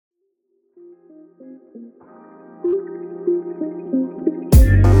Nice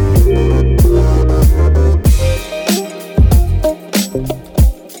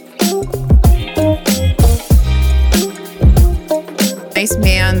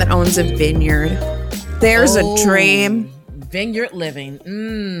man that owns a vineyard. There's a dream. Vineyard living.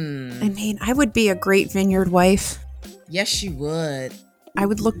 I mean, I would be a great vineyard wife. Yes, you would. I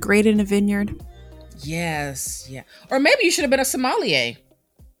would look great in a vineyard. Yes, yeah. Or maybe you should have been a sommelier.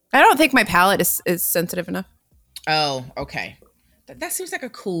 I don't think my palate is sensitive enough. Oh, okay. That seems like a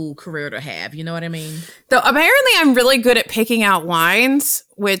cool career to have. You know what I mean? Though apparently I'm really good at picking out wines,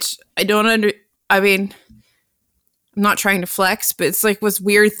 which I don't I'm not trying to flex, but it's like this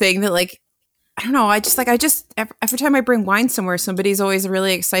weird thing that like, I don't know. I just every time I bring wine somewhere, somebody's always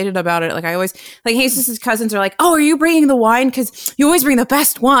really excited about it. Like I always, like Jesus' cousins are like, "Oh, are you bringing the wine? Because you always bring the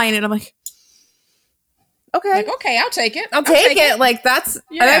best wine." And I'm like, okay, like, okay, I'll take it. I'll take it. Like that's,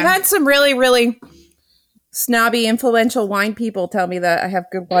 yeah. And I've had some really, really snobby, influential wine people tell me that I have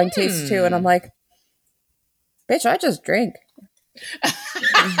good wine taste too. And I'm like, bitch, I just drink.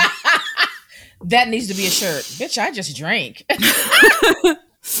 That needs to be a shirt. Bitch, I just drank.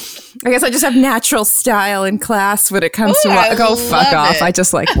 I guess I just have natural style in class when it comes to wine. Go fuck off. I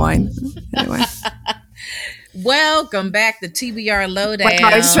just like wine. Anyway. Welcome back to TBR Lowdown.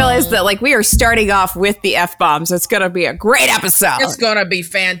 I just realized that like we are starting off with the F-bombs. It's going to be a great episode. It's going to be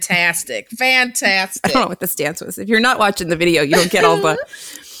fantastic. Fantastic. I don't know what this dance was. If you're not watching the video, you don't get all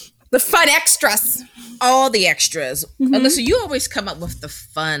the fun extras. All the extras. Mm-hmm. Alyssa, you always come up with the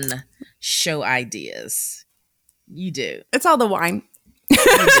fun show ideas. You do. It's all the wine.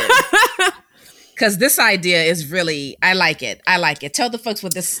 Because this idea is really, I like it. Tell the folks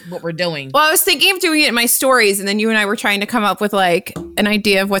what we're doing. Well, I was thinking of doing it in my stories, and then you and I were trying to come up with like an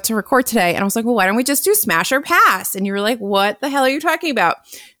idea of what to record today. And I was like, well, why don't we just do Smash or Pass? And you were like, what the hell are you talking about?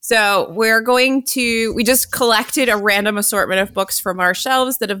 So we just collected a random assortment of books from our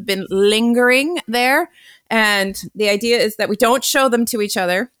shelves that have been lingering there. And the idea is that we don't show them to each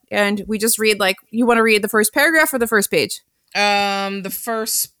other. And we just read, like, you want to read the first paragraph or the first page? The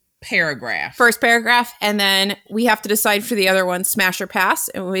first paragraph. First paragraph. And then we have to decide for the other one, Smash or Pass.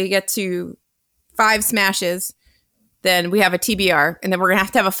 And when we get to 5 smashes, then we have a TBR. And then we're going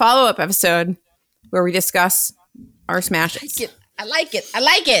to have a follow-up episode where we discuss our smashes. I like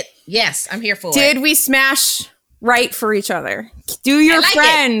it. Yes, I'm here for it. Did we smash right for each other? Do your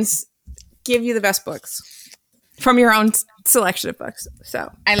friends give you the best books from your own selection of books?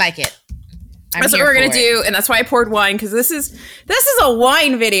 So I like it. That's what we're going to do. And that's why I poured wine, because this is a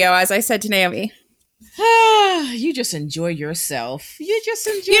wine video, as I said to Naomi. You just enjoy yourself.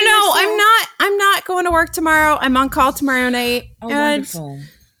 Yourself. I'm not going to work tomorrow. I'm on call tomorrow night. Oh, and wonderful.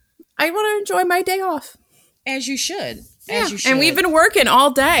 I want to enjoy my day off. As you should. Yeah. And we've been working all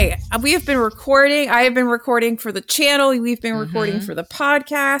day. We have been recording. I have been recording for the channel. We've been recording for the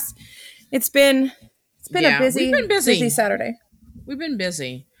podcast. It's been a busy Saturday. We've been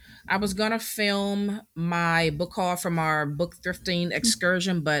busy. I was going to film my book haul from our book thrifting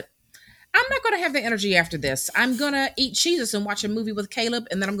excursion, but I'm not going to have the energy after this. I'm going to eat Cheez-Its and watch a movie with Caleb,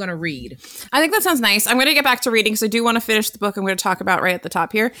 and then I'm going to read. I think that sounds nice. I'm going to get back to reading, because I do want to finish the book I'm going to talk about right at the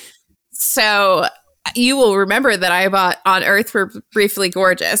top here. So you will remember that I bought On Earth We're Briefly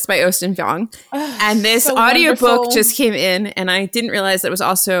Gorgeous by Austin Fong. And this audiobook just came in, and I didn't realize that it was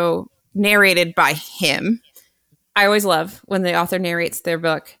also narrated by him. I always love when the author narrates their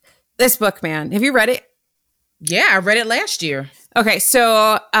book. This book, man. Have you read it? Yeah, I read it last year. Okay,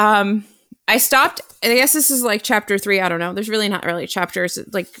 so I stopped. I guess this is like chapter 3. I don't know. There's really not really chapters.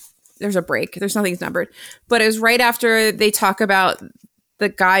 Like, there's a break. There's nothing's numbered. But it was right after they talk about the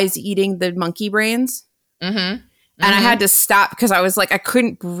guys eating the monkey brains. Mm-hmm. And I had to stop because I was like, I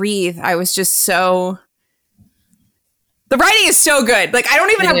couldn't breathe. I was just so... The writing is so good. Like, I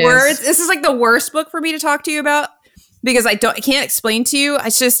don't even have words. This is like the worst book for me to talk to you about, because I can't explain to you.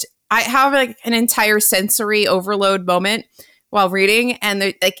 It's just... I have like an entire sensory overload moment while reading, and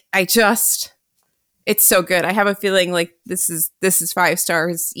it's so good. I have a feeling like this is 5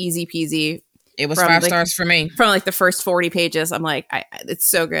 stars, easy peasy. It was 5 stars for me from like the first 40 pages. I'm like, it's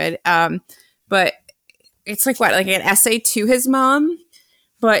so good. But it's like an essay to his mom,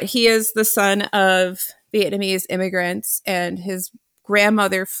 but he is the son of Vietnamese immigrants, and his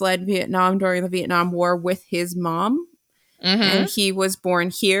grandmother fled Vietnam during the Vietnam War with his mom. Mm-hmm. And he was born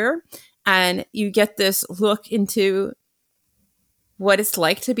here, and you get this look into what it's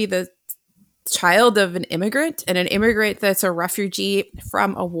like to be the child of an immigrant, and an immigrant that's a refugee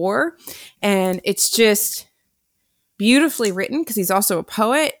from a war. And it's just beautifully written, because he's also a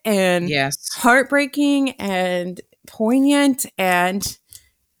poet, and heartbreaking and poignant, and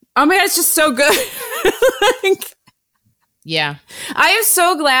Oh my God, it's just so good. Like, Yeah. I am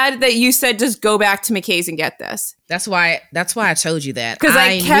so glad that you said just go back to McKay's and get this. That's why I told you that. Because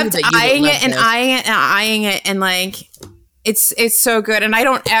I knew kept that you would eyeing love it and this. eyeing it and eyeing it, and like it's so good. And I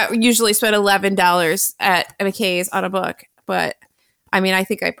don't usually spend $11 at McKay's on a book, but I mean, I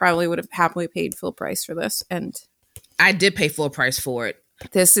think I probably would have happily paid full price for this. And I did pay full price for it.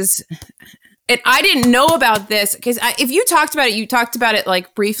 this is, and I didn't know about this because if you talked about it, you talked about it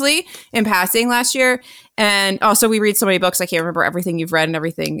like briefly in passing last year. And also, we read so many books, I can't remember everything you've read and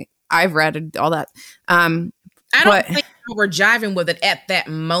everything I've read and all that. I don't think we were jiving with it at that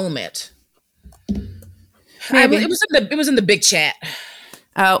moment. It was in the big chat.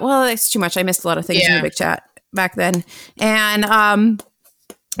 Well, it's too much. I missed a lot of things in the big chat back then, and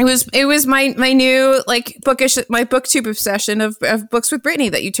it was my new like bookish, my booktube obsession of books with Brittany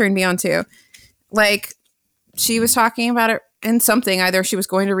that you turned me on to. Like, she was talking about it in something, either she was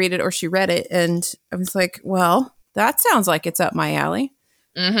going to read it or she read it, and I was like, well, that sounds like it's up my alley.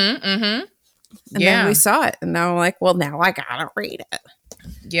 And then we saw it, and now I'm like, well, now I gotta read it.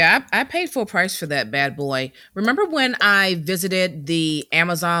 Yeah, I paid full price for that bad boy. Remember when I visited the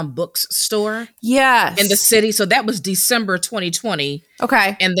Amazon Books store? Yes. In the city? So that was December 2020.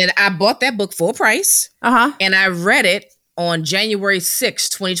 Okay. And then I bought that book full price. Uh-huh. And I read it on January 6th,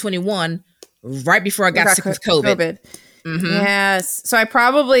 2021, right before I got sick with COVID. Yes. So you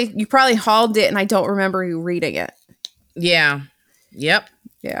probably hauled it, and I don't remember you reading it. Yeah. Yep.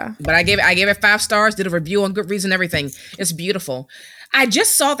 Yeah. But I gave it 5 stars, did a review on Goodreads and everything. It's beautiful. I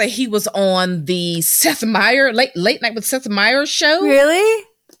just saw that he was on the Seth Meyers late night with Seth Meyers show. Really?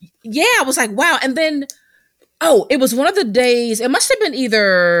 Yeah, I was like, wow. And then, it was one of the days. It must have been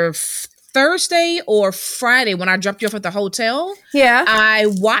either Thursday or Friday when I dropped you off at the hotel. Yeah. I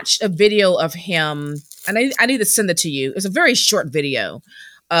watched a video of him, and I need to send it to you. It's a very short video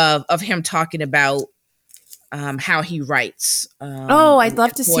of him talking about how he writes. I'd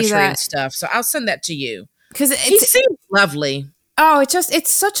love to see that and stuff. So I'll send that to you because he seems lovely. Oh,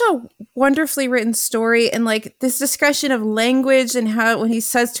 it's such a wonderfully written story, and like this discussion of language and how when he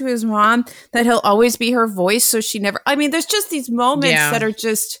says to his mom that he'll always be her voice, so she never. I mean, there's just these moments that are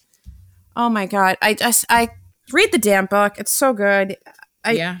just, oh my God! I read the damn book. It's so good.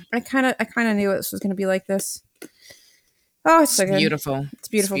 I kind of knew this was going to be like this. Oh, it's so good. Beautiful. It's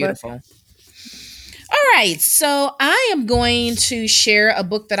beautiful. Beautiful. All right, so I am going to share a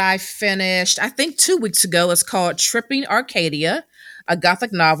book that I finished, I think 2 weeks ago. It's called Tripping Arcadia, a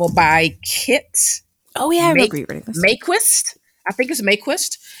Gothic novel by Kit. Oh yeah, I remember reading this. Mayquist. I think it's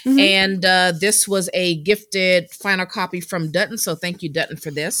Mayquist. And this was a gifted final copy from Dutton. So thank you, Dutton,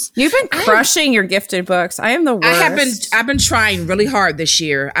 for this. You've been crushing your gifted books. I am the worst. I've been trying really hard this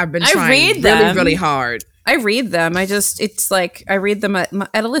year. I've been trying really hard. I read them. It's like I read them at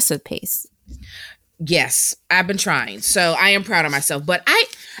Alyssa's pace. Yes, I've been trying. So I am proud of myself. But I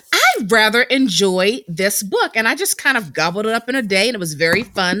rather enjoy this book. And I just kind of gobbled it up in a day. And it was very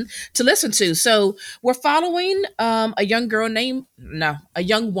fun to listen to. So we're following a young woman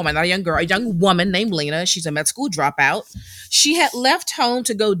named Lena. She's a med school dropout. She had left home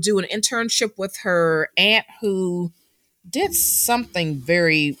to go do an internship with her aunt, who did something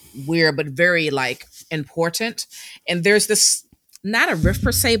very weird, but very like important. And there's this, not a rift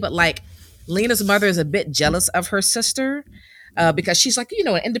per se, but like, Lena's mother is a bit jealous of her sister because she's like,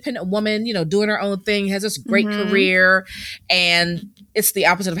 an independent woman, doing her own thing, has this great career, and it's the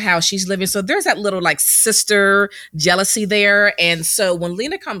opposite of how she's living. So there's that little like sister jealousy there. And so when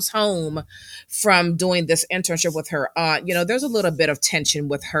Lena comes home from doing this internship with her aunt, there's a little bit of tension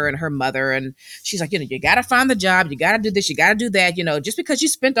with her and her mother. And she's like, you got to find the job. You got to do this. You got to do that. Just because you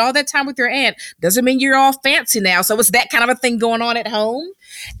spent all that time with your aunt doesn't mean you're all fancy now. So it's that kind of a thing going on at home.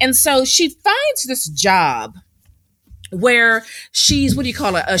 And so she finds this job where she's,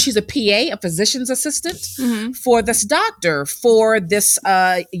 she's a PA, a physician's assistant for this doctor, for this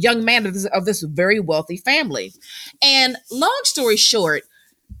young man of this very wealthy family. And long story short,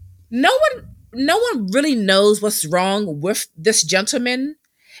 no one really knows what's wrong with this gentleman.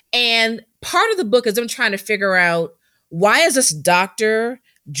 And part of the book is them trying to figure out, why is this doctor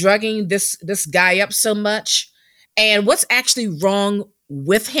drugging this guy up so much? And what's actually wrong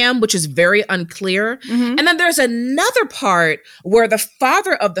with him, which is very unclear. And then there's another part where the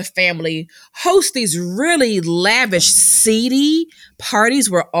father of the family hosts these really lavish, seedy parties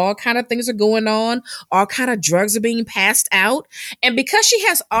where all kind of things are going on, all kind of drugs are being passed out. And because she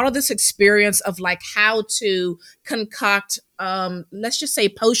has all of this experience of like how to concoct, let's just say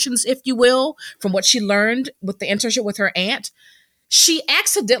potions, if you will, from what she learned with the internship with her aunt, she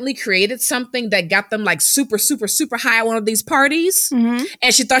accidentally created something that got them like super, super, super high at one of these parties. Mm-hmm.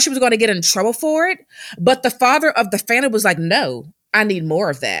 And she thought she was going to get in trouble for it. But the father of the family was like, no, I need more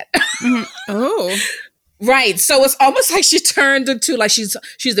of that. Mm-hmm. Oh. Right. So it's almost like she turned into like she's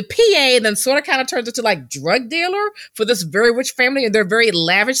a PA and then sort of kind of turns into like drug dealer for this very rich family and their very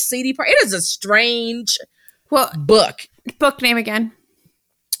lavish seedy party. It is a strange book. Book name again.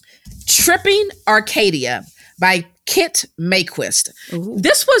 Tripping Arcadia by Kit Mayquist. Ooh.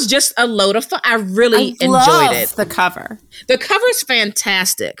 This was just a load of fun. I really enjoyed it. The cover. The cover is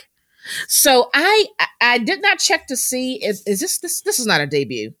fantastic. So I did not check to see is this is not a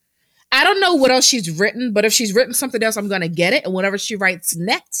debut. I don't know what else she's written, but if she's written something else, I'm going to get it. And whatever she writes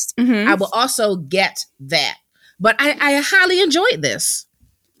next, I will also get that. But I highly enjoyed this.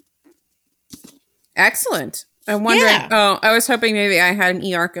 Excellent. I'm wondering. Yeah. Oh, I was hoping maybe I had an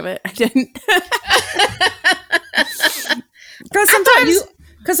e-arc of it. I didn't.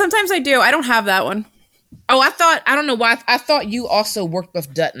 Because sometimes I do. I don't have that one. Oh, I don't know why. I thought you also worked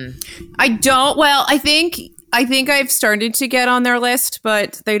with Dutton. I don't. Well, I think I've started to get on their list,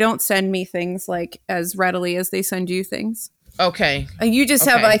 but they don't send me things like as readily as they send you things. Okay. You just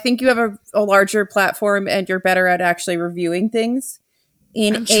have, I think you have a larger platform and you're better at actually reviewing things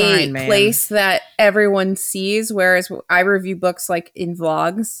in place that everyone sees. Whereas I review books like in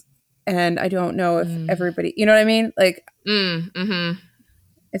vlogs and I don't know if everybody, you know what I mean? Like,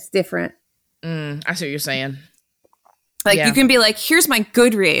 it's different. I see what you're saying. Like you can be like, here's my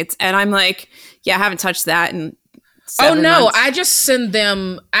Goodreads. And I'm like, yeah, I haven't touched that in 7 months. I just send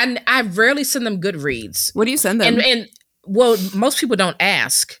them. I rarely send them Goodreads. What do you send them? And well, most people don't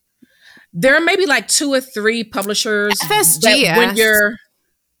ask. There are maybe like 2 or 3 publishers. FSG. When you're,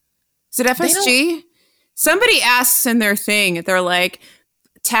 is it FSG? Somebody asks in their thing. They're like,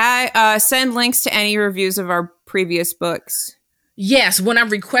 send links to any reviews of our previous books. Yes, when I'm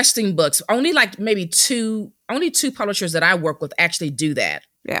requesting books, only like maybe 2 publishers that I work with actually do that.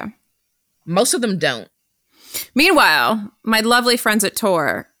 Yeah. Most of them don't. Meanwhile, my lovely friends at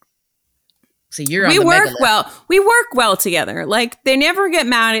Tor. See, we work well together. Like, they never get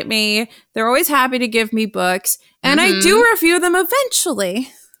mad at me. They're always happy to give me books. And I do review them eventually.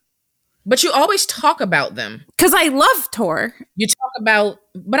 But you always talk about them. Because I love Tor. You talk about,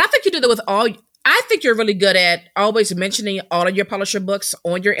 but I think you do that with all. I think you're really good at always mentioning all of your publisher books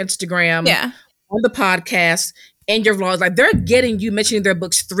on your Instagram, on the podcast, and your vlogs. Like, they're getting you mentioning their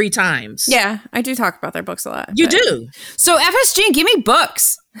books 3 times. Yeah, I do talk about their books a lot. You do. So FSG, give me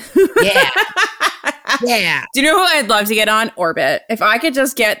books. Yeah. Yeah. Do you know who I'd love to get on? Orbit. If I could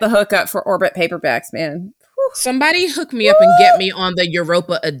just get the hookup for Orbit paperbacks, man. Somebody hook me up and get me on the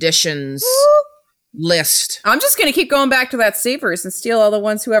Europa editions list. I'm just going to keep going back to that Savers and steal all the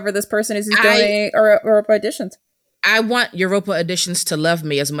ones whoever this person is doing or Europa editions. I want Europa editions to love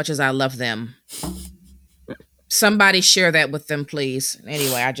me as much as I love them. Somebody share that with them, please.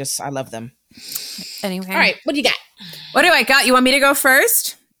 Anyway, I love them. Anyway. All right, what do you got? What do I got? You want me to go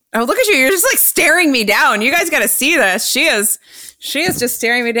first? Oh, look at you. You're just like staring me down. You guys got to see this. She is just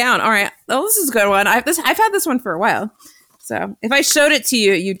staring me down. All right. Oh, this is a good one. I've had this one for a while. So if I showed it to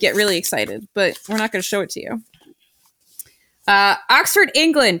you, you'd get really excited, but we're not going to show it to you. Oxford,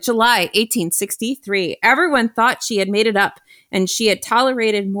 England, July 1863. Everyone thought she had made it up, and she had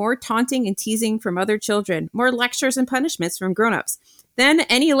tolerated more taunting and teasing from other children, more lectures and punishments from grown-ups than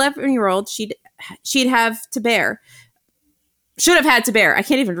any 11-year-old she'd have to bear. Should have had to bear. I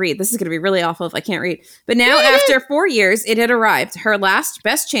can't even read. This is going to be really awful if I can't read. But now, after 4 years, it had arrived. Her last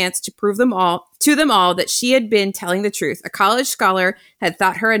best chance to prove to them all that she had been telling the truth. A college scholar had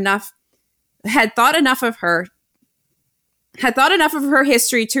thought enough of her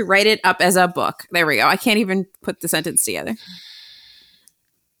history to write it up as a book. There we go. I can't even put the sentence together.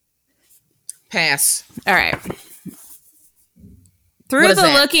 Pass. All right. Through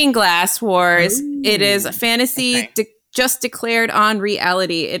the Looking Glass Wars. Ooh. It is a fantasy just declared on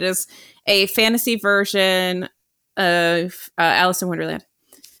reality. It is a fantasy version of Alice in Wonderland.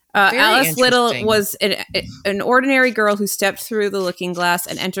 Alice Little was an ordinary girl who stepped through the looking glass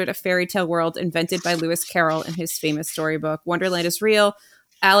and entered a fairy tale world invented by Lewis Carroll in his famous storybook. Wonderland is real.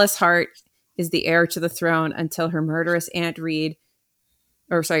 Alice Hart is the heir to the throne until her murderous aunt Red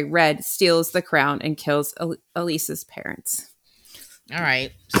steals the crown and kills Elise's parents. All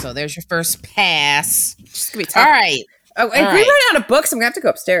right. So there's your first pass. Just gonna be tough. All right. Oh, if we run out of books, I'm going to have to go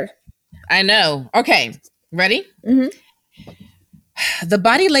upstairs. I know. Okay. Ready? Mm-hmm. The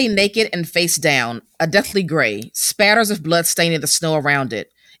body lay naked and face down, a deathly gray, spatters of blood staining the snow around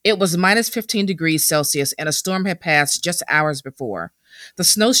it. It was minus 15 degrees Celsius, and a storm had passed just hours before. The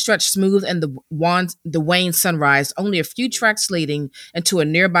snow stretched smooth in the wan sunrise, only a few tracks leading into a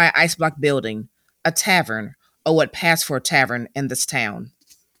nearby ice block building, a tavern, or what passed for a tavern in this town.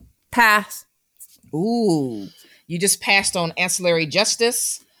 Pass. Ooh, you just passed on Ancillary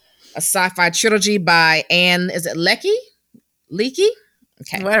Justice, a sci-fi trilogy by Anne, is it Leckie? Leakey?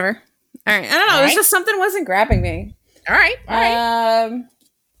 Okay. Whatever. All right. I don't know. It was just something wasn't grabbing me. All right.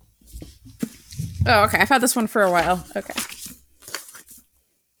 Oh, okay. I've had this one for a while. Okay.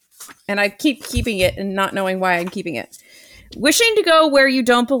 And I keep keeping it and not knowing why I'm keeping it. Wishing to go where you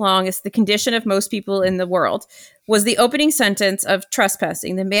don't belong is the condition of most people in the world, was the opening sentence of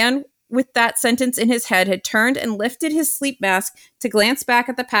Trespassing. The man with that sentence in his head had turned and lifted his sleep mask to glance back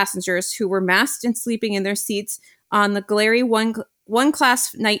at the passengers who were masked and sleeping in their seats on the glary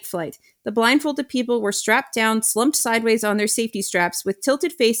one-class night flight. The blindfolded people were strapped down, slumped sideways on their safety straps, with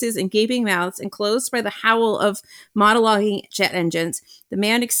tilted faces and gaping mouths, and closed by the howl of monologuing jet engines. The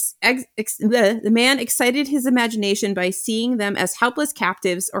man excited his imagination by seeing them as helpless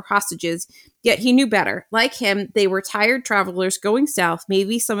captives or hostages, yet he knew better. Like him, they were tired travelers going south,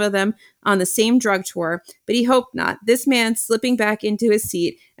 maybe some of them on the same drug tour, but he hoped not. This man, slipping back into his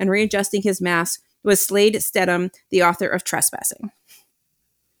seat and readjusting his mask, was Slade Stedham, the author of Trespassing.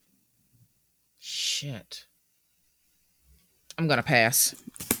 Shit. I'm gonna pass.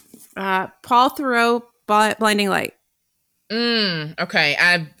 Paul Theroux, Blinding Light.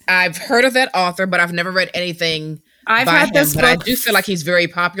 Okay. I've heard of that author, but I've never read anything I've by had him, this but I book do feel like he's very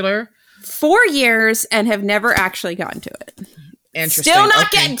popular. 4 years and have never actually gotten to it. Interesting. Still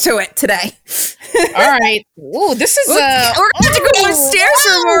not getting to it today. All right. Ooh, this is we're going to go upstairs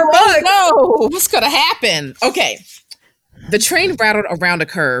for more books. No, what's gonna happen? Okay. The train rattled around a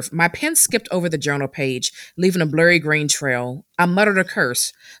curve. My pen skipped over the journal page, leaving a blurry green trail. I muttered a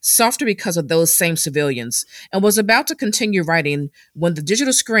curse, softer because of those same civilians, and was about to continue writing when the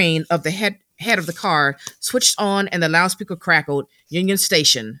digital screen of the head of the car switched on and the loudspeaker crackled. Union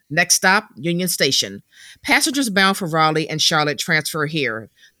Station. Next stop, Union Station. Passengers bound for Raleigh and Charlotte transfer here.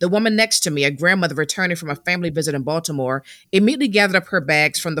 The woman next to me, a grandmother returning from a family visit in Baltimore, immediately gathered up her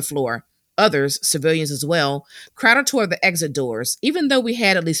bags from the floor. Others, civilians as well, crowded toward the exit doors, even though we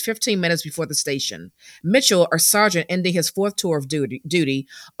had at least 15 minutes before the station. Mitchell, our sergeant ending his fourth tour of duty,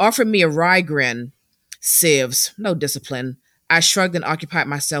 offered me a wry grin. Civs, no discipline. I shrugged and occupied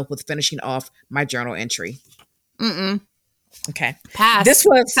myself with finishing off my journal entry. Okay. Pass.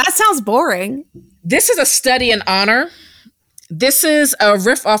 That sounds boring. This is a study in honor. This is a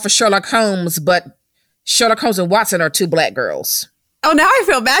riff off of Sherlock Holmes, but Sherlock Holmes and Watson are two black girls. Oh, now I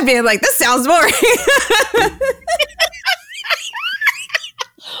feel bad being like, this sounds boring.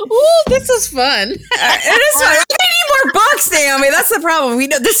 Ooh, this is fun. It is fun. We need more books, Naomi. That's the problem. We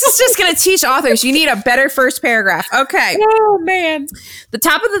know this is just going to teach authors. You need a better first paragraph. Okay. Oh man. The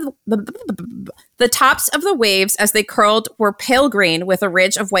tops of the waves as they curled were pale green with a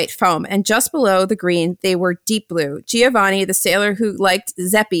ridge of white foam, and just below the green they were deep blue. Giovanni, the sailor who liked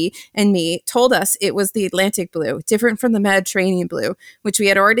Zeppi and me, told us it was the Atlantic blue, different from the Mediterranean blue, which we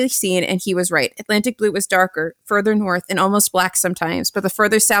had already seen, and he was right. Atlantic blue was darker, further north, and almost black sometimes, but the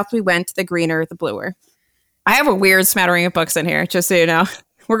further south we went, the greener, the bluer. I have a weird smattering of books in here, just so you know.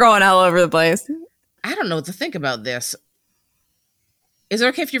 We're going all over the place. I don't know what to think about this. Is it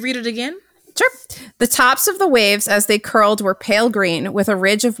okay if you read it again? Sure. The tops of the waves as they curled were pale green with a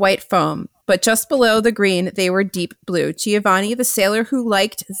ridge of white foam, but just below the green they were deep blue. Giovanni, the sailor who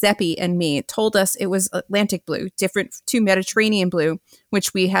liked Zeppi and me, told us it was Atlantic blue, different to Mediterranean blue,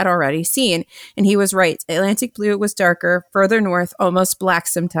 which we had already seen. And he was right. Atlantic blue was darker, further north, almost black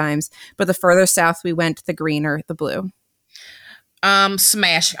sometimes, but the further south we went, the greener, the blue.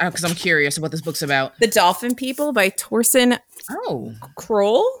 Smash, because I'm curious what this book's about. The Dolphin People by Torsten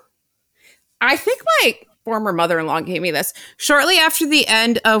Kroll. I think my former mother-in-law gave me this. Shortly after the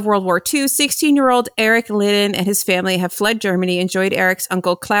end of World War II, 16-year-old Eric Lydon and his family have fled Germany and joined Eric's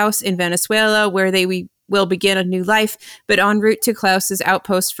uncle Klaus in Venezuela, where they will begin a new life. But en route to Klaus's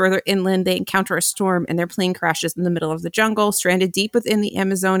outpost further inland, they encounter a storm and their plane crashes in the middle of the jungle. Stranded deep within the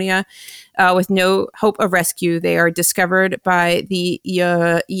Amazonia with no hope of rescue, they are discovered by the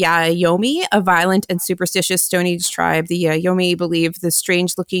Yayomi, a violent and superstitious Stone Age tribe. The Yayomi believe the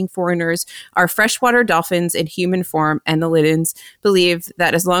strange-looking foreigners are freshwater dolphins in human form, and the Lydons believe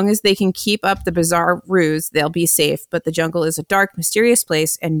that as long as they can keep up the bizarre ruse, they'll be safe. But the jungle is a dark, mysterious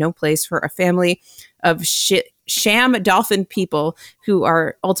place and no place for a family of sham dolphin people who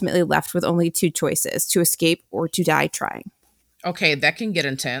are ultimately left with only two choices: to escape or to die trying. Okay, that can get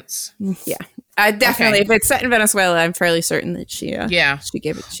intense. Yeah, definitely. Okay. If it's set in Venezuela, I'm fairly certain that she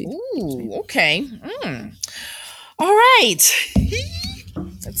gave it. Ooh, okay. All right.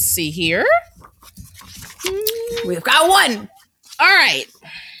 Let's see here. We've got one. All right.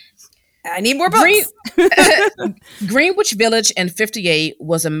 I need more books. Greenwich Village in 58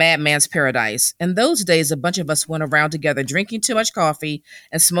 was a madman's paradise. In those days, a bunch of us went around together drinking too much coffee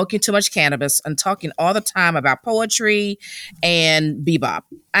and smoking too much cannabis and talking all the time about poetry and bebop.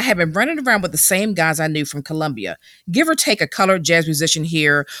 I had been running around with the same guys I knew from Columbia, give or take a colored jazz musician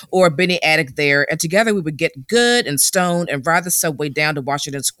here or a Benny addict there, and together we would get good and stoned and ride the subway down to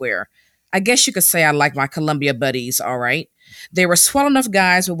Washington Square. I guess you could say I like my Columbia buddies, all right. They were swell enough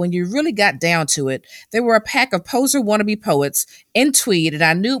guys, but when you really got down to it, they were a pack of poser wannabe poets in tweed, and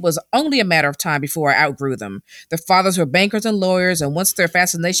I knew it was only a matter of time before I outgrew them. Their fathers were bankers and lawyers, and once their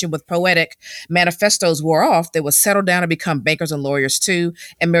fascination with poetic manifestos wore off, they would settle down and become bankers and lawyers too,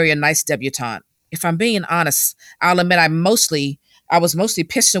 and marry a nice debutante. If I'm being honest, I'll admit I was mostly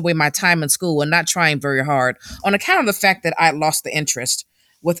pissing away my time in school and not trying very hard on account of the fact that I lost the interest.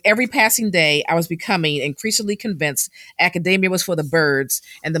 With every passing day, I was becoming increasingly convinced academia was for the birds,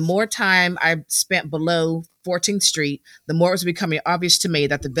 and the more time I spent below 14th Street, the more it was becoming obvious to me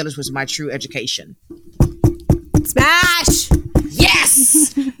that the village was my true education. Smash!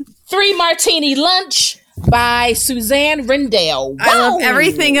 Yes! 3 Martini Lunch by Suzanne Rendell. I love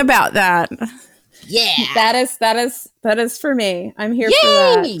everything about that. Yeah. That is for me. I'm here for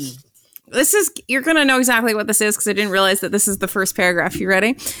that. You're going to know exactly what this is because I didn't realize that this is the first paragraph. You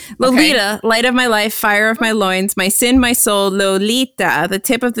ready? Lolita, okay. Light of my life, fire of my loins, my sin, my soul, Lolita, the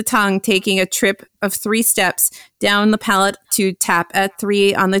tip of the tongue, taking a trip of 3 steps down the palate to tap at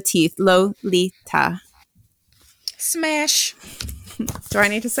 3 on the teeth, Lolita. Smash. Do I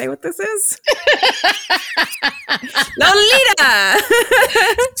need to say what this is? Lolita!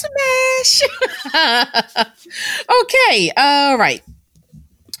 Smash. Okay, all right.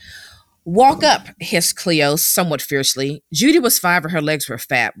 Walk up, hissed Cleo somewhat fiercely. Judy was 5 and her legs were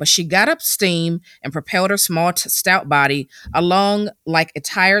fat, but she got up steam and propelled her small, stout body along like a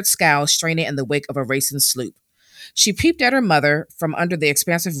tired scow straining in the wake of a racing sloop. She peeped at her mother from under the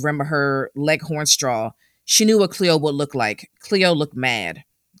expansive rim of her leghorn straw. She knew what Cleo would look like. Cleo looked mad.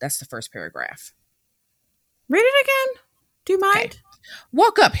 That's the first paragraph. Read it again. Do you mind? Okay.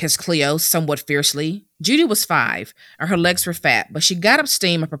 Walk up, hissed Cleo somewhat fiercely. Judy was 5, and her legs were fat, but she got up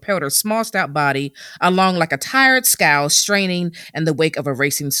steam and propelled her small, stout body along like a tired scow straining in the wake of a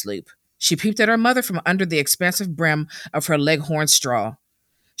racing sloop. She peeped at her mother from under the expansive brim of her leghorn straw.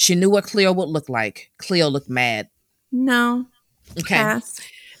 She knew what Cleo would look like. Cleo looked mad. No. Okay. Pass.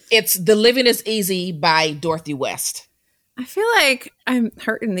 It's The Living is Easy by Dorothy West. I feel like I'm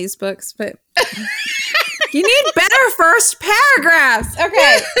hurting these books, but you need better first paragraphs.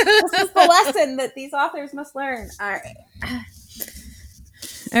 Okay. This is the lesson that these authors must learn. All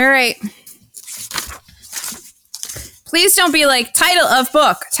right. Please don't be like, title of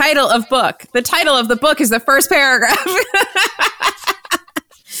book. The title of the book is the first paragraph.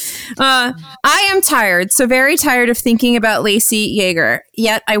 I am tired, so very tired of thinking about Lacey Yeager.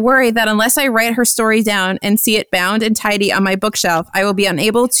 Yet I worry that unless I write her story down and see it bound and tidy on my bookshelf, I will be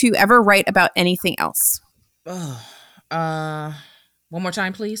unable to ever write about anything else. One more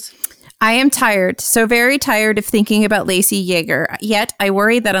time, please. I am tired, so very tired of thinking about Lacey Yeager. Yet I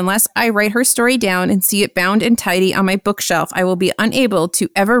worry that unless I write her story down and see it bound and tidy on my bookshelf, I will be unable to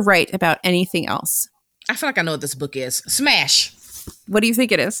ever write about anything else. I feel like I know what this book is. Smash. What do you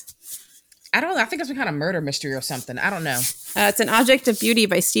think it is? I don't know. I think it's some kind of murder mystery or something. I don't know. It's An Object of Beauty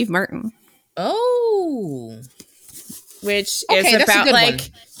by Steve Martin. Oh. Which is about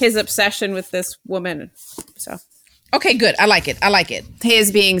like his obsession with this woman. So. Okay, good. I like it.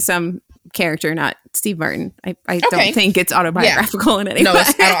 His being some character, not Steve Martin. I don't think it's autobiographical in any way.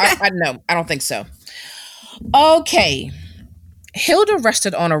 No, I don't think so. Okay. Hilda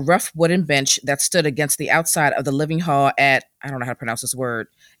rested on a rough wooden bench that stood against the outside of the living hall at, I don't know how to pronounce this word,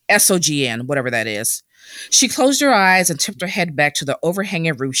 SOGN, whatever that is. She closed her eyes and tipped her head back to the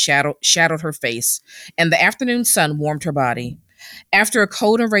overhanging roof shadowed her face, and the afternoon sun warmed her body. After a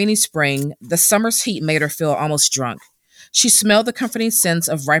cold and rainy spring, the summer's heat made her feel almost drunk. She smelled the comforting scents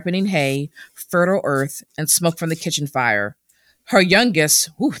of ripening hay, fertile earth, and smoke from the kitchen fire. Her youngest,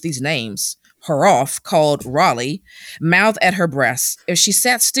 these names, Horoff, called Raleigh, mouthed at her breast. If she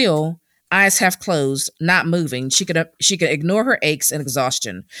sat still, eyes half closed, not moving, she could ignore her aches and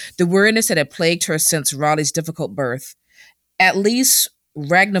exhaustion, the weariness that had plagued her since Raleigh's difficult birth. At least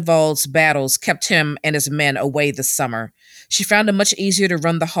Ragnvald's battles kept him and his men away this summer. She found it much easier to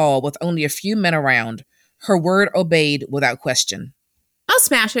run the hall with only a few men around. Her word obeyed without question. I'll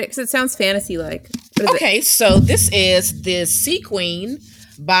smash it because it sounds fantasy-like. Okay, so this is The Sea Queen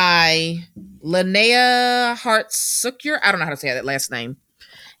by Linnea Hart-Sucker. I don't know how to say that last name.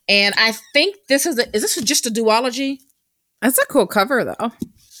 And I think is this just a duology? That's a cool cover, though.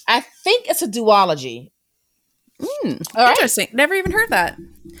 I think it's a duology. Interesting. Right. Never even heard that.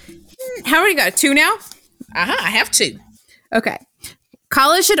 How many you got? 2 now? I have 2. Okay.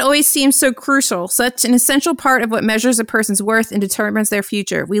 College should always seem so crucial, such an essential part of what measures a person's worth and determines their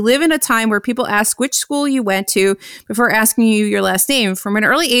future. We live in a time where people ask which school you went to before asking you your last name. From an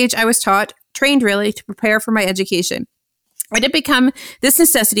early age, I was trained really, to prepare for my education. It had become this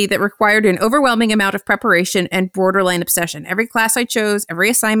necessity that required an overwhelming amount of preparation and borderline obsession. Every class I chose, every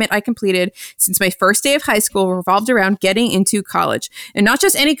assignment I completed since my first day of high school revolved around getting into college. And not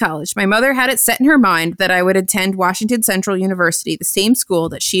just any college. My mother had it set in her mind that I would attend Washington Central University, the same school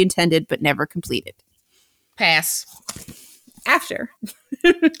that she intended but never completed. Pass. After.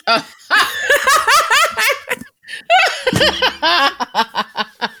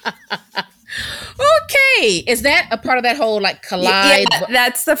 Okay, is that a part of that whole like collide? Yeah,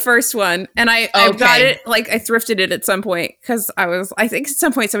 that's the first one, and I got it. Like I thrifted it at some point because I think at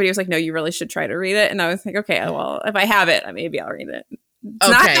some point somebody was like, "No, you really should try to read it," and I was like, "Okay, well, if I have it, maybe I'll read it." It's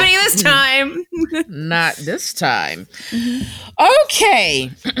not happening this time. Not this time.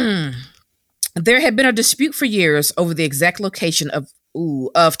 Okay. There had been a dispute for years over the exact location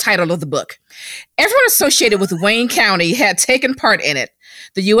of title of the book. Everyone associated with Wayne County had taken part in it.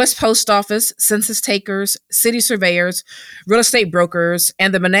 The U.S. Post Office, census takers, city surveyors, real estate brokers,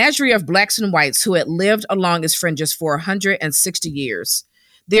 and the menagerie of blacks and whites who had lived along its fringes for 160 years.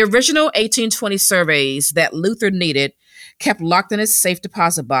 The original 1820 surveys that Luther needed, kept locked in his safe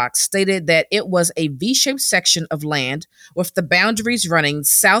deposit box, stated that it was a V-shaped section of land with the boundaries running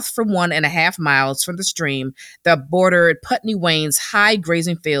south for 1.5 miles from the stream that bordered Putney Wayne's high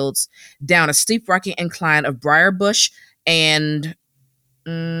grazing fields down a steep rocky incline of briar bush and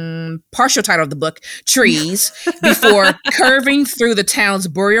partial title of the book, trees, before curving through the town's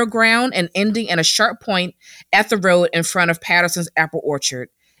burial ground and ending in a sharp point at the road in front of Patterson's apple orchard.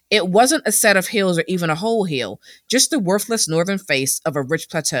 It wasn't a set of hills or even a whole hill, just the worthless northern face of a rich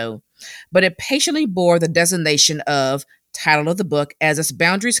plateau. But it patiently bore the designation of title of the book as its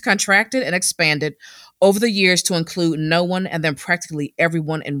boundaries contracted and expanded over the years to include no one and then practically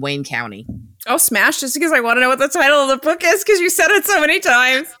everyone in Wayne County. Oh, smash, just because I want to know what the title of the book is because you said it so many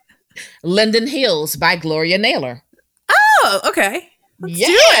times. Linden Hills by Gloria Naylor. Oh, okay. Let's do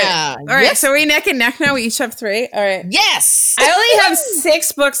it. All right, so we neck and neck now. We each have 3. All right. Yes. I only have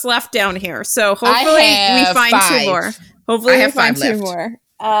 6 books left down here, so hopefully we find 5. 2 more. Hopefully we find 2 more.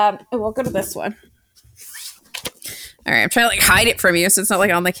 We'll go to this one. All right, I'm trying to like hide it from you so it's not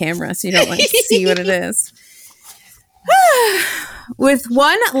like on the camera so you don't like see what it is. With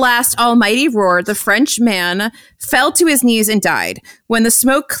one last almighty roar, the French man fell to his knees and died. When the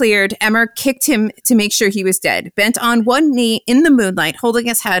smoke cleared, Emmer kicked him to make sure he was dead. Bent on one knee in the moonlight, holding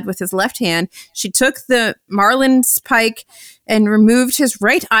his head with his left hand, she took the marlin's pike and removed his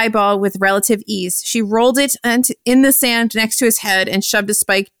right eyeball with relative ease. She rolled it in the sand next to his head and shoved the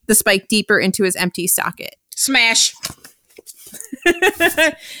spike deeper into his empty socket. Smash.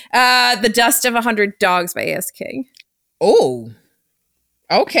 The Dust of 100 Dogs by A.S. King. Oh,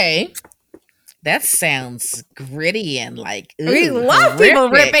 okay. That sounds gritty and like we love horrific. People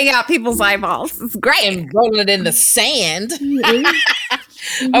ripping out people's eyeballs. It's great. And rolling it in the sand.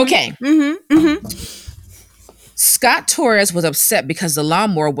 Mm-hmm. Okay. Mm-hmm. Mm-hmm. Scott Torres was upset because the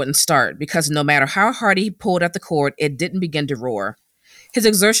lawnmower wouldn't start because no matter how hard he pulled at the cord, it didn't begin to roar. His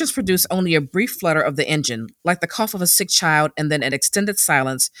exertions produced only a brief flutter of the engine, like the cough of a sick child, and then an extended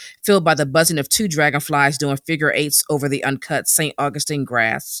silence filled by the buzzing of 2 dragonflies doing figure eights over the uncut St. Augustine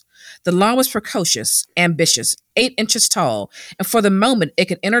grass. The lawn was precocious, ambitious, 8 inches tall, and for the moment it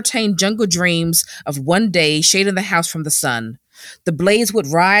could entertain jungle dreams of one day shading the house from the sun. The blades would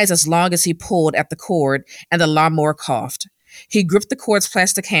rise as long as he pulled at the cord, and the lawnmower coughed. He gripped the cord's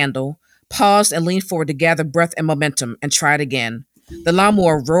plastic handle, paused and leaned forward to gather breath and momentum, and tried again. The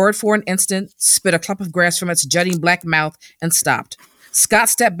lawnmower roared for an instant, spit a clump of grass from its jutting black mouth, and stopped. Scott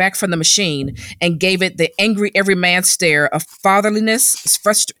stepped back from the machine and gave it the angry everyman stare of fatherliness,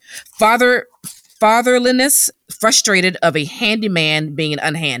 frustrated of a handyman being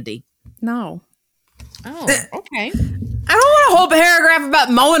unhandy. No. Oh, okay. I don't want a whole paragraph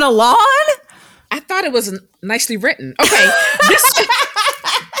about mowing a lawn. I thought it was nicely written. Okay.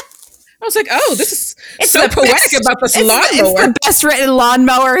 I was like, oh, this is so poetic about this lawnmower. It's the best written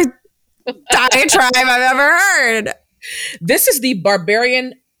lawnmower diatribe I've ever heard. This is the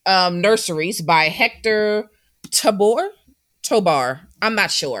Barbarian Nurseries by Hector Tobar. I'm not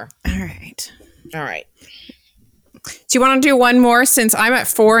sure. All right. Do you want to do one more since I'm at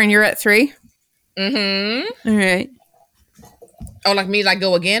 4 and you're at 3? Mm-hmm. All right. Oh, like me, like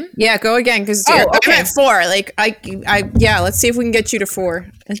go again? Yeah, go again because Oh, I'm okay. at 4. Like yeah. Let's see if we can get you to 4,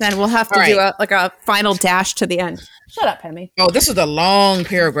 and then we'll have to All do right. a final dash to the end. Shut up, Hemi. Oh, this is a long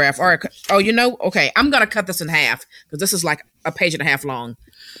paragraph. All right. Oh, okay. I'm gonna cut this in half because this is like a page and a half long.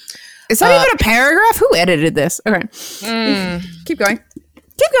 Is that even a paragraph? Who edited this? Okay, keep going.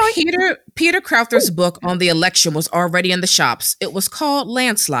 Keep going. Peter Crowther's book on the election was already in the shops. It was called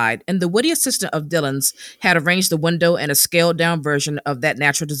Landslide, and the witty assistant of Dillon's had arranged the window and a scaled-down version of that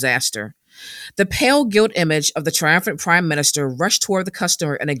natural disaster. The pale gilt image of the triumphant prime minister rushed toward the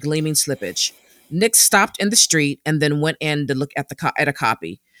customer in a gleaming slippage. Nick stopped in the street and then went in to look at a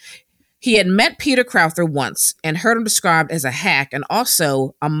copy. He had met Peter Crowther once and heard him described as a hack and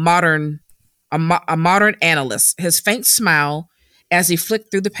also a modern analyst. His faint smile as he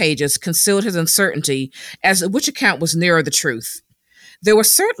flicked through the pages concealed his uncertainty as to which account was nearer the truth. There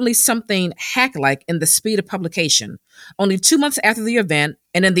was certainly something hack-like in the speed of publication. Only 2 months after the event,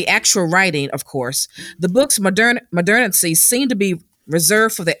 and in the actual writing, of course, the book's modernity seemed to be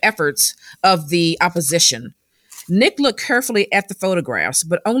reserved for the efforts of the opposition. Nick looked carefully at the photographs,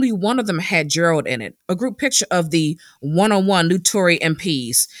 but only one of them had Gerald in it, a group picture of the one-on-one new Tory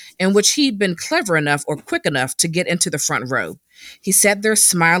MPs, in which he'd been clever enough or quick enough to get into the front row. He sat there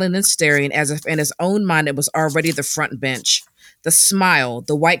smiling and staring as if in his own mind it was already the front bench. The smile,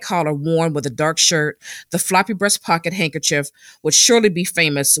 the white collar worn with a dark shirt, the floppy breast pocket handkerchief would surely be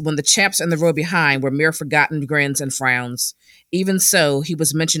famous when the chaps in the row behind were mere forgotten grins and frowns. Even so, he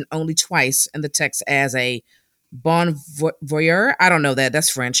was mentioned only twice in the text as a bon voyeur. I don't know that. That's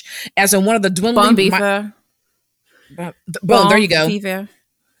French. As in one of the dwindling... there you go. Viva.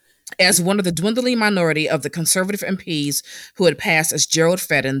 As one of the dwindling minority of the conservative MPs who had passed as Gerald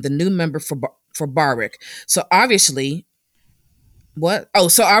Fedden, the new member for Barwick. So obviously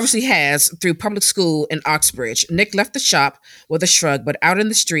has through public school in Oxbridge. Nick left the shop with a shrug, but out in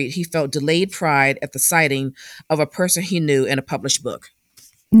the street, he felt delayed pride at the sighting of a person he knew in a published book.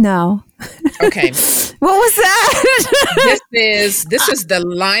 No. Okay. What was that? This is The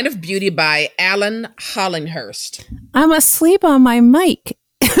Line of Beauty by Alan Hollinghurst. I'm asleep on my mic.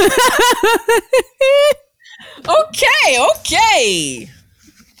 Okay.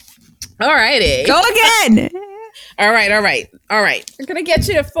 All righty. Go again. All right. We're going to get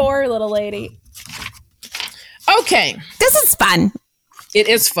you to 4, little lady. Okay. This is fun. It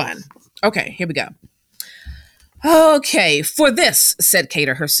is fun. Okay, here we go. Okay, for this, said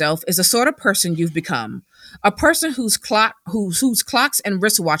Cater herself, is the sort of person you've become. A person whose clocks and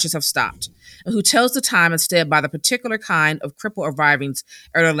wristwatches have stopped, and who tells the time instead by the particular kind of cripple arrivings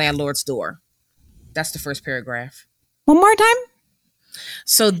at her landlord's door. That's the first paragraph. One more time?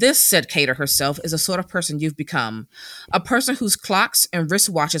 So this, said Cater herself, is the sort of person you've become. A person whose clocks and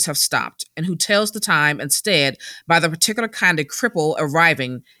wristwatches have stopped, and who tells the time instead by the particular kind of cripple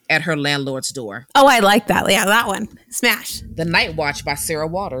arriving at her landlord's door. Oh, I like that. Yeah, that one. Smash. The Night Watch by Sarah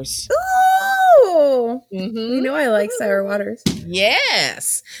Waters. Ooh. Mm-hmm. You know I like Sarah Waters.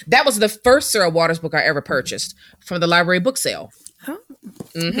 Yes. That was the first Sarah Waters book I ever purchased from the library book sale. Oh.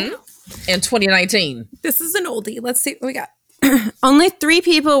 Mm-hmm. In 2019. This is an oldie. Let's see what we got. Only 3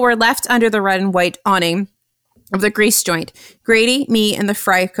 people were left under the red and white awning of the grease joint. Grady, me, and the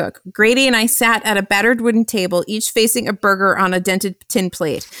fry cook. Grady and I sat at a battered wooden table, each facing a burger on a dented tin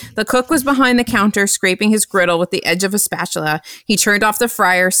plate. The cook was behind the counter, scraping his griddle with the edge of a spatula. He turned off the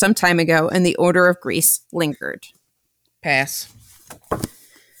fryer some time ago, and the odor of grease lingered. Pass.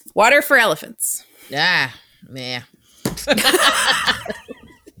 Water for elephants. Ah, yeah.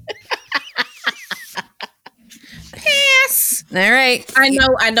 Pass. All right.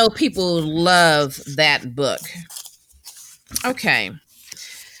 I know people love that book. Okay.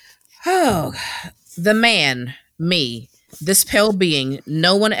 Oh, the man, me, this pale being,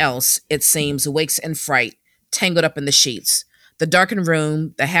 no one else, it seems, wakes in fright, tangled up in the sheets. The darkened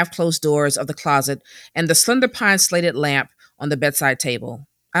room, the half-closed doors of the closet, and the slender pine-slated lamp on the bedside table.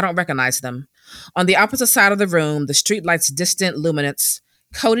 I don't recognize them. On the opposite side of the room, the streetlight's distant luminance,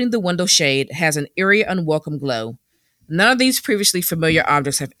 coating the window shade, has an eerie, unwelcome glow. None of these previously familiar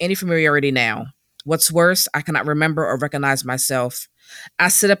objects have any familiarity now. What's worse, I cannot remember or recognize myself. I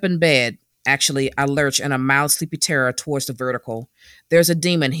sit up in bed. Actually, I lurch in a mild, sleepy terror towards the vertical. There's a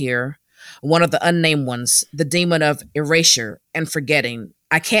demon here, one of the unnamed ones, the demon of erasure and forgetting.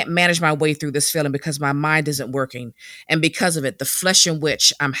 I can't manage my way through this feeling because my mind isn't working, and because of it, the flesh in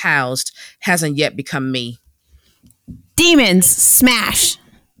which I'm housed hasn't yet become me. Demons, smash.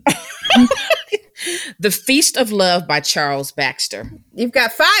 The Feast of Love by Charles Baxter. You've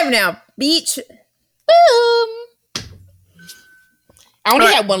got 5 now. Beach. Boom. I only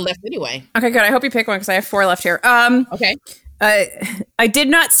had 1 left anyway. Okay, good. I hope you pick one because I have 4 left here. Okay. I did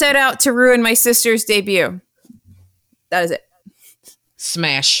not set out to ruin my sister's debut. That is it.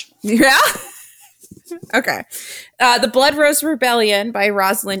 Smash. Yeah? Okay. The Blood Rose Rebellion by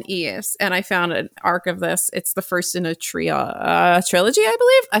Rosalind Eves. And I found an arc of this. It's the first in a trilogy, I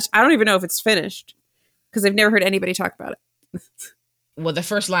believe. I don't even know if it's finished because I've never heard anybody talk about it. Well, the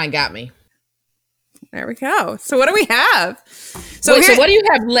first line got me. There we go. So what do we have? So what do you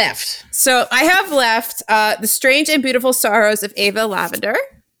have left? So I have left The Strange and Beautiful Sorrows of Ava Lavender.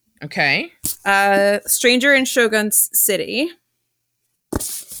 Okay. Stranger in Shogun's City.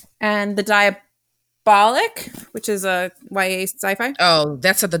 And The Diabolic, which is a YA sci-fi. Oh,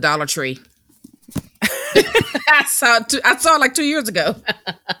 that's at the Dollar Tree. I saw it like 2 years ago.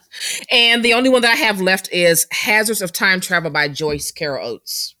 And the only one that I have left is Hazards of Time Travel by Joyce Carol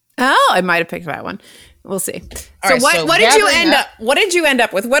Oates. Oh, I might have picked that one. We'll see. All So right, what did you end up? What did you end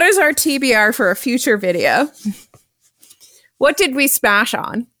up with? What is our TBR for a future video? What did we smash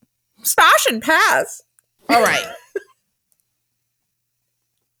on? Smash and pass. All right.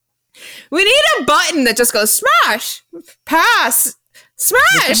 We need a button that just goes smash, pass,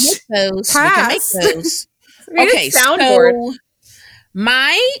 smash, pass. Okay, soundboard.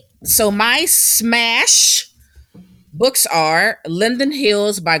 So my smash books are Linden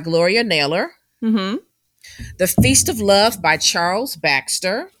Hills by Gloria Naylor, Mm-hmm. The Feast of Love by Charles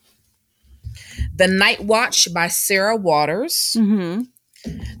Baxter, The Night Watch by Sarah Waters, Mm-hmm.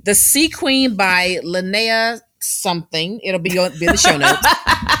 The Sea Queen by Linnea something. It'll be in the show notes.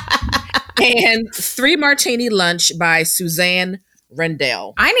 And Three Martini Lunch by Suzanne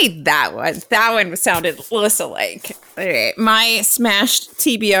Rendell. I need that one. That one sounded Alyssa-like. All right. My smashed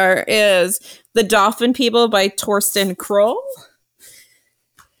TBR is The Dolphin People by Torsten Kroll.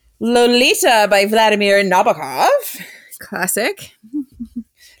 Lolita by Vladimir Nabokov. Classic.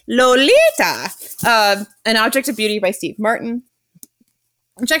 Lolita. An Object of Beauty by Steve Martin.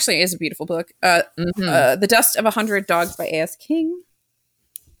 Which actually is a beautiful book. The Dust of 100 Dogs by A.S. King.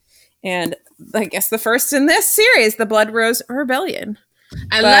 And I guess the first in this series, The Blood Rose Rebellion.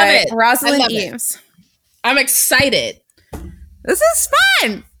 I love it. Rosalind Eves. I'm excited. This is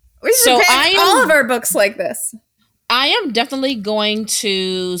fun. We should pick all of our books like this. I am definitely going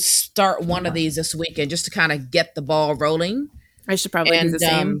to start one of these this weekend just to kind of get the ball rolling. I should probably do the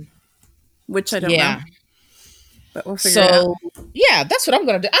same, which I don't know. But we'll figure it out. Yeah, that's what I'm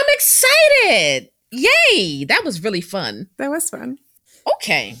going to do. I'm excited. Yay. That was really fun. That was fun.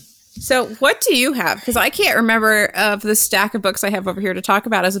 Okay. So what do you have? Because I can't remember of the stack of books I have over here to talk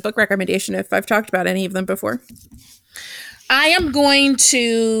about as a book recommendation if I've talked about any of them before. I am going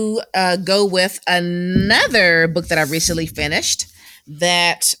to go with another book that I recently finished.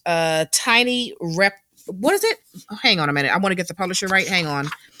 That what is it? Oh, hang on a minute. I want to get the publisher right. Hang on,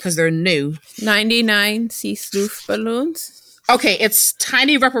 because they're new. 99 Sea Sleuth Balloons. Okay, it's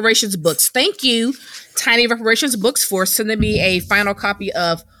Tiny Reparations Books. Thank you, Tiny Reparations Books, for sending me a final copy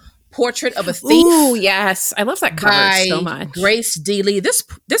of Portrait of a Thief. Ooh, yes. I love that cover so much. Grace Deeley.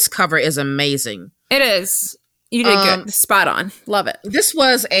 This cover is amazing. It is. You did good. Spot on. Love it. This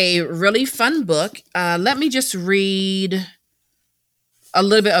was a really fun book. Let me just read a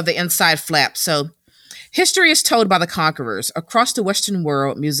little bit of the inside flap. So, history is told by the conquerors. Across the Western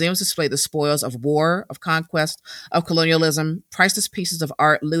world, museums display the spoils of war, of conquest, of colonialism, priceless pieces of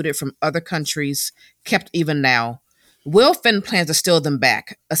art looted from other countries, kept even now. Will Finn plans to steal them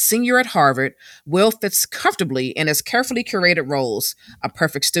back. A senior at Harvard, Will fits comfortably in his carefully curated roles. A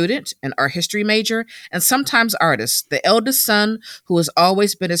perfect student, an art history major, and sometimes artist. The eldest son who has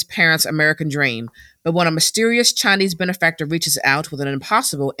always been his parents' American dream. But when a mysterious Chinese benefactor reaches out with an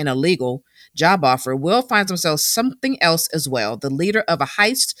impossible and illegal job offer, Will finds himself something else as well. The leader of a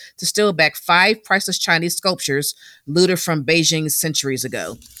heist to steal back 5 priceless Chinese sculptures looted from Beijing centuries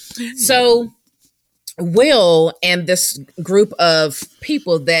ago. So Will and this group of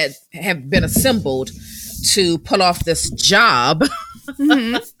people that have been assembled to pull off this job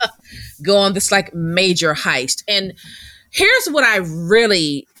go on this like major heist. And here's what I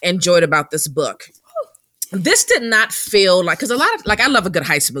really enjoyed about this book. This did not feel like, because a lot of, like, I love a good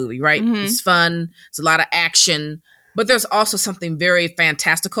heist movie, right? Mm-hmm. It's fun. It's a lot of action, but there's also something very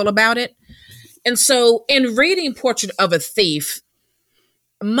fantastical about it. And so in reading Portrait of a Thief,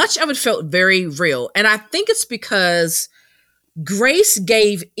 much of it felt very real. And I think it's because Grace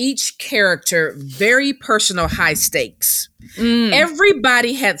gave each character very personal high stakes.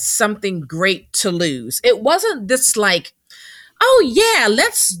 Everybody had something great to lose. It wasn't this like, oh yeah,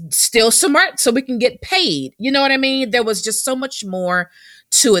 let's steal some art so we can get paid. You know what I mean? There was just so much more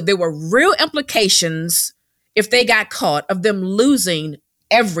to it. There were real implications if they got caught of them losing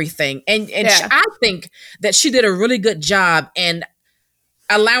everything. And I think that she did a really good job in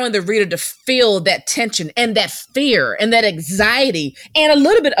allowing the reader to feel that tension and that fear and that anxiety and a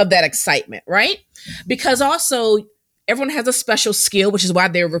little bit of that excitement, right? Because also everyone has a special skill, which is why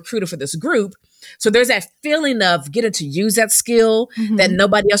they're recruited for this group. So there's that feeling of getting to use that skill that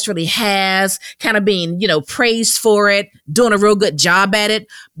nobody else really has, kind of being, praised for it, doing a real good job at it.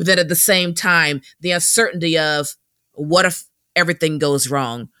 But then at the same time, the uncertainty of what if everything goes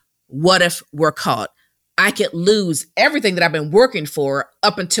wrong? What if we're caught? I could lose everything that I've been working for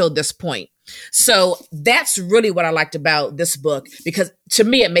up until this point. So that's really what I liked about this book, because to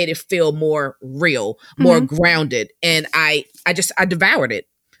me, it made it feel more real, more grounded. And I devoured it.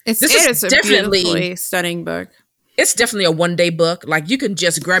 It is a beautifully stunning book. It's definitely a one-day book. Like, you can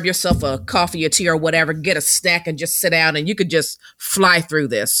just grab yourself a coffee or tea or whatever, get a snack and just sit down and you could just fly through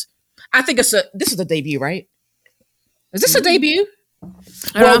this. I think this is a debut, right? Is this a debut?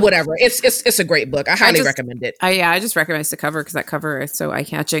 Well, whatever. It's a great book. I highly recommend it. I just recognize the cover because that cover is so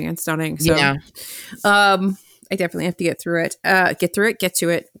eye-catching and stunning. So, yeah. I definitely have to get through it. Get to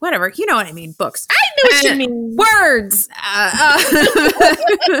it. Whatever. You know what I mean. Books. I know what you mean. Words.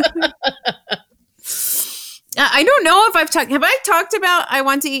 I don't know if have I talked about I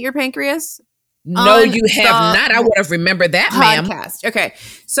Want to Eat Your Pancreas? No, you have not. I would have remembered that, podcast. Ma'am. Okay.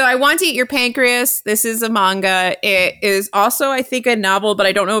 So I Want to Eat Your Pancreas. This is a manga. It is also, I think, a novel, but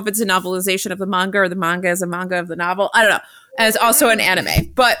I don't know if it's a novelization of the manga or the manga is a manga of the novel. I don't know. And it's also an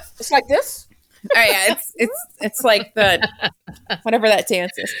anime, but it's like this. Oh yeah, it's like the whatever that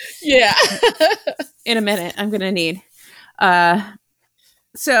dance is. Yeah. In a minute, I'm gonna need.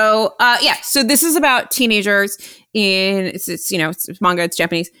 So this is about teenagers it's manga, it's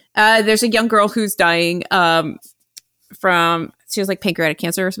Japanese. There's a young girl who's dying from, she has like pancreatic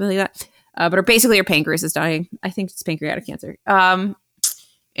cancer or something like that. But basically her pancreas is dying. I think it's pancreatic cancer.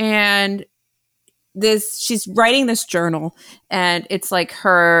 And she's writing this journal, and it's like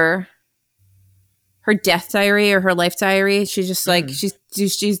her death diary or her life diary. She's just like, she's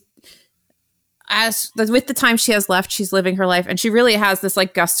as with the time she has left, she's living her life, and she really has this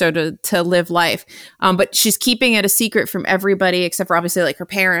like gusto to live life. But she's keeping it a secret from everybody except for obviously like her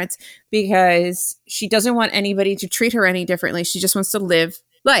parents, because she doesn't want anybody to treat her any differently. She just wants to live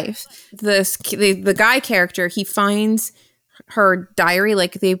life. The guy character, he finds her diary,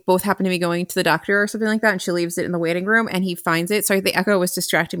 like they both happen to be going to the doctor or something like that, and she leaves it in the waiting room, and he finds it. Sorry, the echo was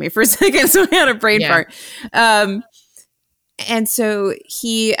distracting me for a second, so I had a brain fart. And so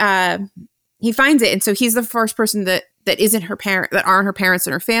he finds it, and so he's the first person that isn't her parent, that aren't her parents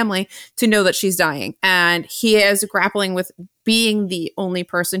and her family, to know that she's dying, and he is grappling with being the only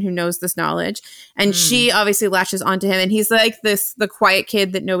person who knows this knowledge. And she obviously latches onto him, and he's like the quiet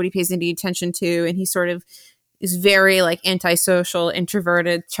kid that nobody pays any attention to, and he sort of is very like antisocial,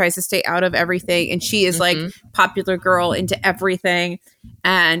 introverted, tries to stay out of everything. And she is like popular girl into everything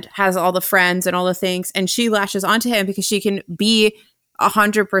and has all the friends and all the things. And she lashes onto him because she can be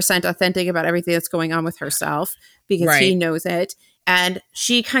 100% authentic about everything that's going on with herself, because he knows it. And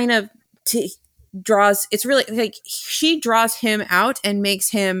she kind of draws, it's really like she draws him out and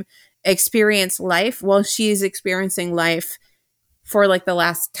makes him experience life while she's experiencing life for like the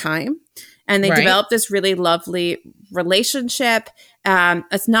last time. And they develop this really lovely relationship.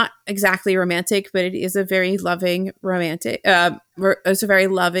 It's not exactly romantic, but it is a very loving it's a very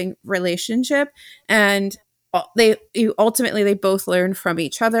loving relationship. And they both learn from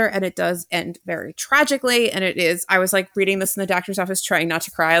each other, and it does end very tragically. And I was like reading this in the doctor's office, trying not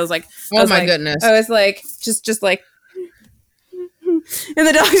to cry. I was like, oh my goodness. I was like, just like in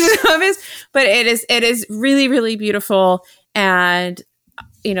the doctor's office. But it is really, really beautiful. And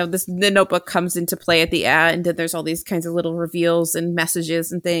the Notebook comes into play at the end, and there's all these kinds of little reveals and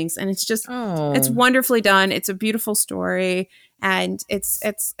messages and things, and it's just it's wonderfully done. It's a beautiful story, and it's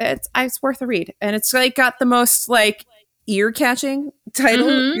worth a read, and it's like got the most like ear-catching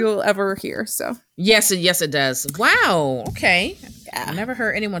title you'll ever hear. So yes, it does. Wow. Okay. Yeah. I never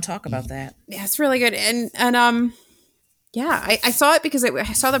heard anyone talk about that. Yeah, it's really good, and I saw it because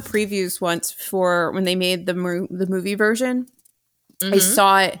I saw the previews once for when they made the movie version. I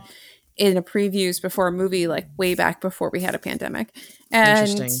saw it in the previews before a movie, like way back before we had a pandemic.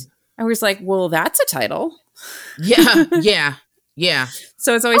 And I was like, well, that's a title. Yeah.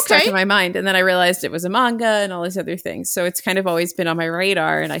 So it's always stuck in my mind. And then I realized it was a manga and all these other things. So it's kind of always been on my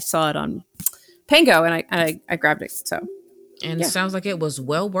radar, and I saw it on Pango, and I grabbed it. So. And it sounds like it was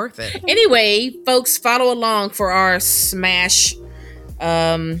well worth it. Anyway, folks, follow along for our Smash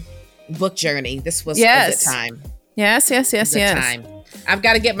book journey. This was a good time. Yes. Time. I've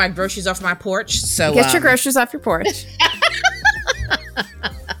got to get my groceries off my porch. So get your groceries off your porch.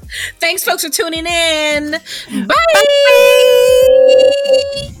 Thanks, folks, for tuning in. Bye.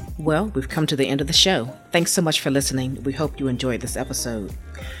 Well, we've come to the end of the show. Thanks so much for listening. We hope you enjoyed this episode.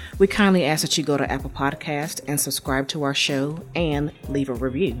 We kindly ask that you go to Apple Podcast and subscribe to our show and leave a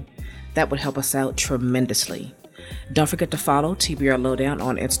review. That would help us out tremendously. Don't forget to follow TBR Lowdown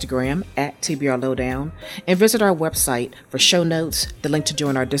on Instagram at TBR Lowdown and visit our website for show notes, the link to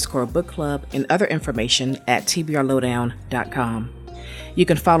join our Discord book club, and other information at tbrlowdown.com. You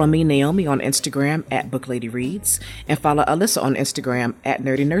can follow me, Naomi, on Instagram at BookLadyReads and follow Alyssa on Instagram at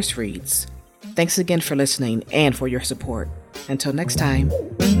NerdyNurseReads. Thanks again for listening and for your support. Until next time.